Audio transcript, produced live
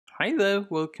Hi there,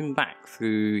 welcome back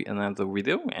to another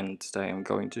video, and today I'm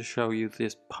going to show you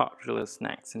this popular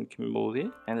snacks in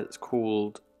Cambodia, and it's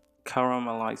called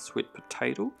Caramelised Sweet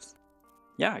Potatoes.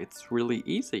 Yeah, it's really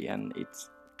easy and it's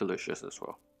delicious as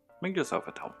well. Make yourself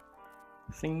at home.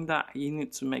 The thing that you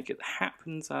need to make it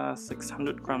happen are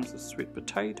 600 grams of sweet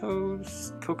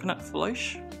potatoes, coconut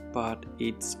flesh, but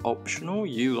it's optional.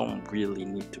 You don't really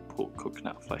need to put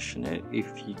coconut flesh in it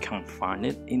if you can't find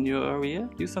it in your area.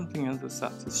 Use something as a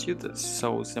substitute that's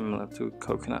so similar to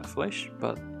coconut flesh,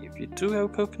 but if you do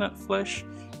have coconut flesh,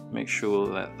 make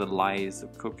sure that the layers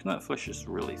of coconut flesh is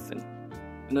really thin.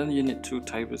 And then you need 2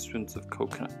 tablespoons of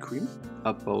coconut cream,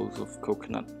 a bowl of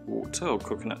coconut water or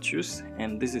coconut juice,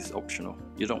 and this is optional,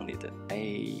 you don't need it.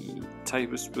 A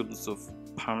tablespoons of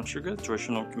palm sugar,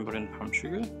 traditional Cambodian palm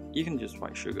sugar. You can use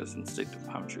white sugars instead of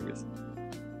palm sugars.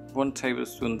 1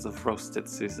 tablespoon of roasted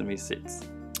sesame seeds,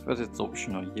 but it's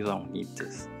optional, you don't need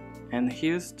this. And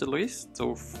here's the list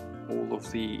of all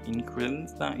of the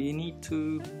ingredients that you need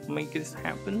to make this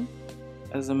happen.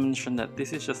 As I mentioned, that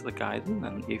this is just a guidance,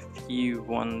 and if you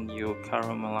want your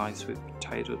caramelized sweet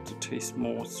potato to taste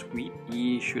more sweet,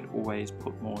 you should always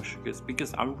put more sugars,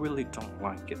 because I really don't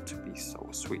like it to be so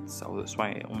sweet, so that's why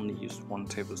I only use 1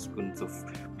 tablespoon of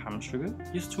palm sugar.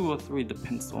 Use 2 or 3,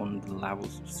 depends on the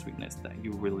levels of sweetness that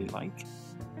you really like.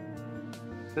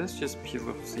 Let's just peel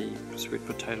off the sweet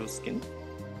potato skin.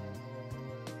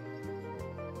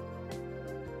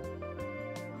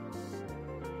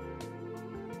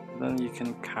 Then you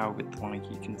can carve it like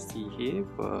you can see here,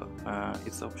 but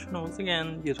it's optional.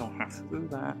 Again, you don't have to do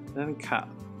that. Then cut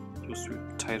your sweet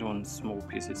potato in small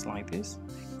pieces like this.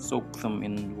 Soak them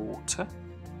in water.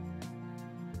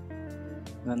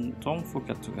 Then don't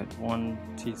forget to add 1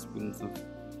 teaspoon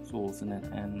of salt in it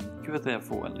and give it there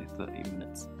for at least 30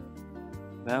 minutes.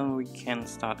 Then we can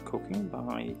start cooking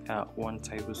by 1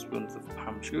 tablespoon of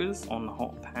palm sugars on a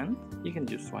hot pan. You can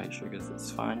use white sugars,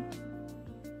 it's fine.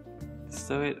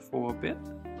 Stir it for a bit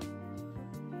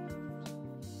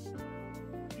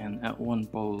and add 1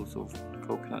 bowl of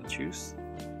coconut juice,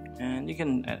 and you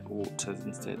can add water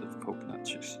instead of coconut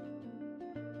juice.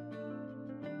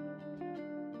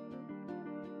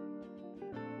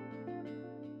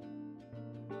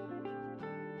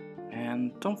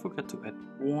 And don't forget to add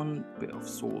 1 bit of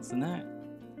salt in it.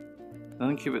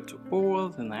 Then keep it to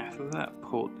boil, and after that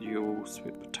put your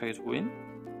sweet potato in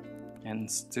and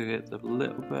stir it a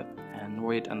little bit and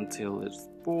wait until it's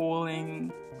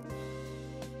boiling,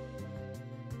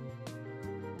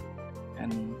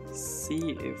 and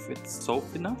see if it's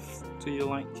soft enough to your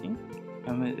liking,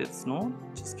 and if it's not,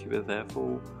 just keep it there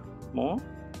for more.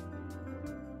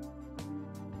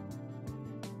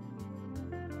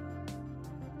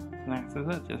 And after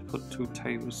that, just put 2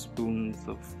 tablespoons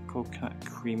of coconut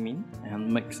cream in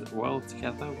and mix it well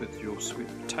together with your sweet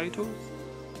potatoes.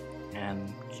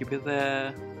 And keep it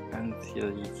there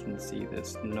until you can see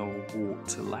there's no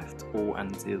water left, or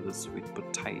until the sweet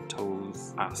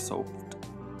potatoes are soft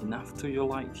enough to your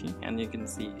liking, and you can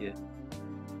see here.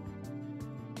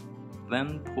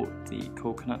 Then put the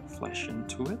coconut flesh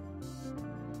into it,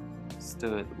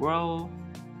 stir it well,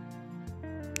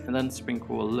 and then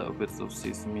sprinkle a little bit of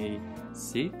sesame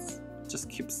seeds. Just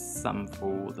keep some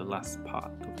for the last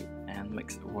part of it and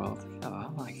mix it well together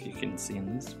like you can see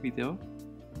in this video.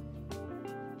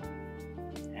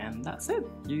 And that's it,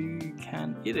 you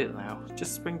can eat it now.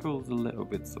 Just sprinkle a little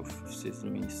bits of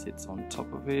sesame seeds on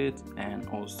top of it, and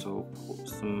also put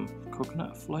some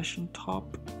coconut flesh on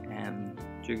top, and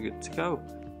you're good to go.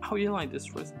 I hope you like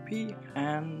this recipe,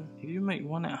 and if you make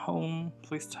one at home,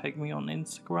 please tag me on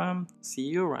Instagram. See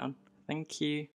you around. Thank you.